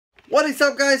What is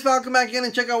up, guys? Welcome back in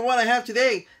and check out what I have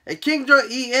today. A Kingdra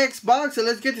EX box. So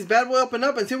let's get this bad boy open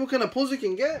up and see what kind of pulls we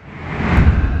can get.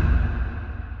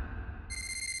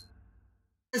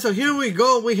 So here we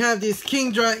go. We have this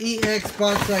Kingdra EX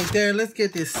box right there. Let's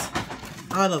get this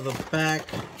out of the back.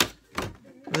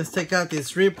 Let's take out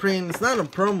this reprint. It's not a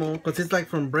promo because it's like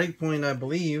from Breakpoint, I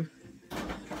believe.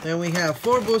 And we have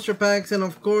 4 booster packs, and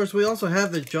of course we also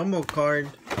have the jumbo card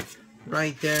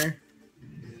right there.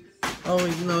 Oh,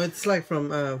 you know, it's like from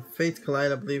Fates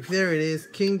Collide, I believe. There it is,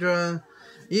 Kingdra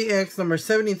EX number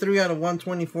 73 out of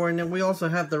 124. And then we also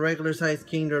have the regular size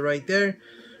Kingdra right there.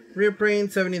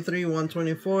 Reprint 73,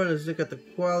 124. Let's look at the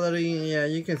quality. Yeah,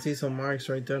 you can see some marks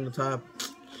right there on the top.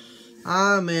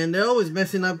 Ah, man, they're always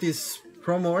messing up this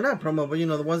promo, or not promo, but you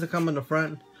know, the ones that come on the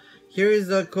front. Here is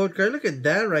the code card. Look at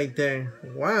that right there.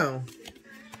 Wow.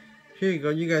 Here you go.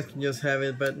 You guys can just have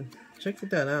it, but check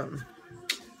that out.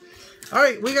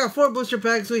 Alright, we got 4 booster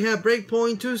packs. We have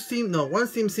Breakpoint, 1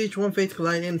 Steam Siege, 1 Fates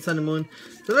Collide, and Sun and Moon.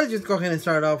 So let's just go ahead and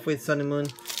start off with Sun and Moon.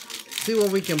 See what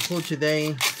we can pull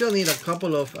today. Still need a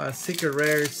couple of secret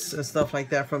rares and stuff like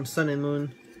that from Sun and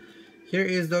Moon. Here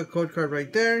is the code card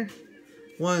right there.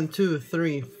 1, 2,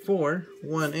 3, 4.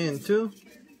 1 and 2.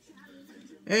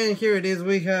 And here it is.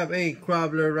 We have a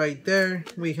Crawler right there.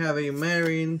 We have a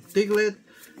Marine, Diglett,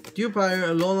 Dewpire,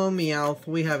 a Lolo Meowth.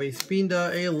 We have a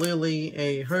Spinda, a Lily,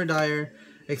 a Herdier,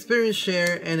 Experience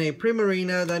Share, and a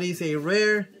Primarina. That is a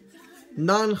rare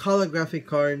non-holographic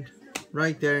card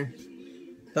right there.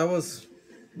 That was,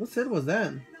 what set was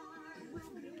that?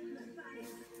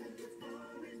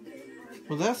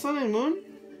 Was that Sun and Moon?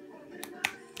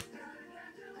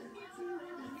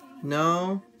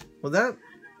 No. Was that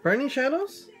Burning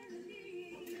Shadows?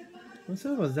 What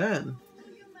set was that?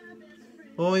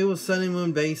 Oh, it was Sun and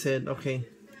Moon base set. Okay.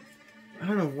 I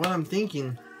don't know what I'm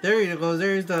thinking. There it goes.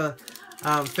 There's the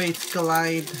Fates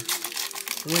Collide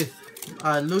with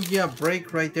Lugia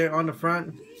Break right there on the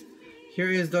front. Here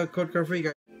is the code card for you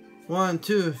guys. 1,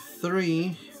 2,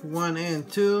 3. 1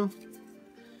 and 2.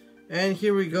 And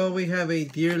here we go. We have a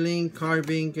Deerling,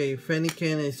 Carbink, a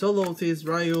Fennekin, a Solosis,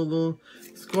 Riolu,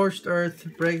 Scorched Earth,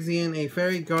 Brexian, a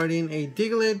Fairy Guardian, a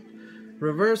Diglett,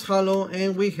 Reverse Hollow,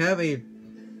 and we have a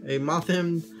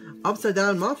Mothim, upside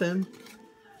down Mothim.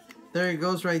 There it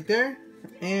goes right there.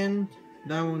 And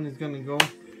that one is gonna go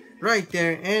right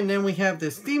there. And then we have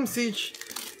the Steam Siege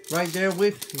right there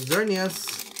with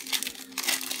Xerneas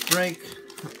Break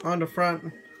on the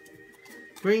front.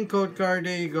 Green code card,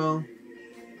 there you go.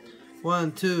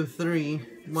 1, 2, 3,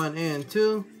 1 and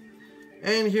 2.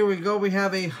 And here we go. We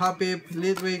have a Hoppip,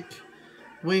 Litwick.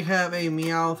 We have a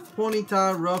Meowth,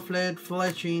 Ponyta, Rufflet,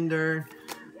 Fletchinder.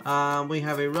 We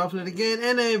have a Rufflet again,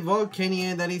 and a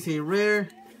Volcanion. That is a rare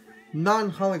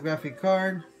non-holographic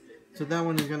card. So that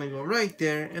one is going to go right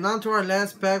there. And on to our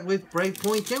last pack with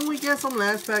Breakpoint. Can we get some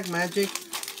last pack magic?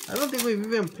 I don't think we've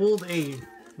even pulled a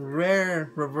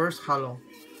rare reverse hollow.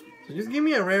 So just give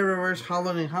me a rare reverse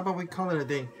hollow, and how about we call it a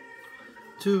day?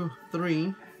 2,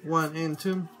 3, 1 and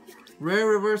 2. Rare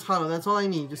reverse hollow. That's all I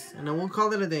need. And then we'll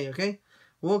call it a day, okay?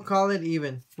 We'll call it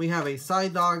even. We have a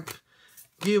Psyduck,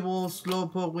 Gible,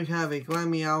 Slowpoke. We have a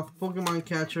Glameow, Pokemon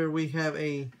Catcher. We have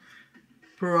a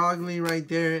Perogly right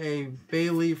there, a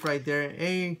Bayleaf right there,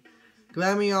 a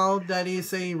Glameow that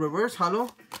is a reverse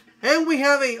hollow, and we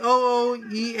have a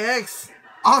OOEX.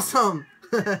 Awesome!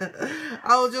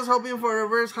 I was just hoping for a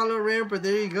reverse hollow rare, but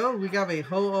there you go. We got a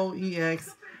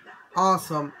OOEX.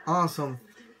 Awesome, awesome.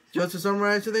 Just to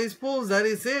summarize today's pulls, that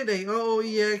is it. A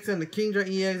OOEX and the Kingdra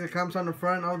EX that comes on the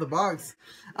front of the box.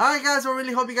 Alright guys, I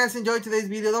really hope you guys enjoyed today's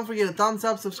video. Don't forget to thumbs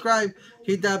up, subscribe,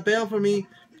 hit that bell for me.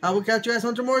 I will catch you guys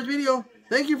on tomorrow's video.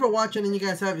 Thank you for watching, and you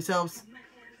guys have yourselves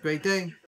a great day.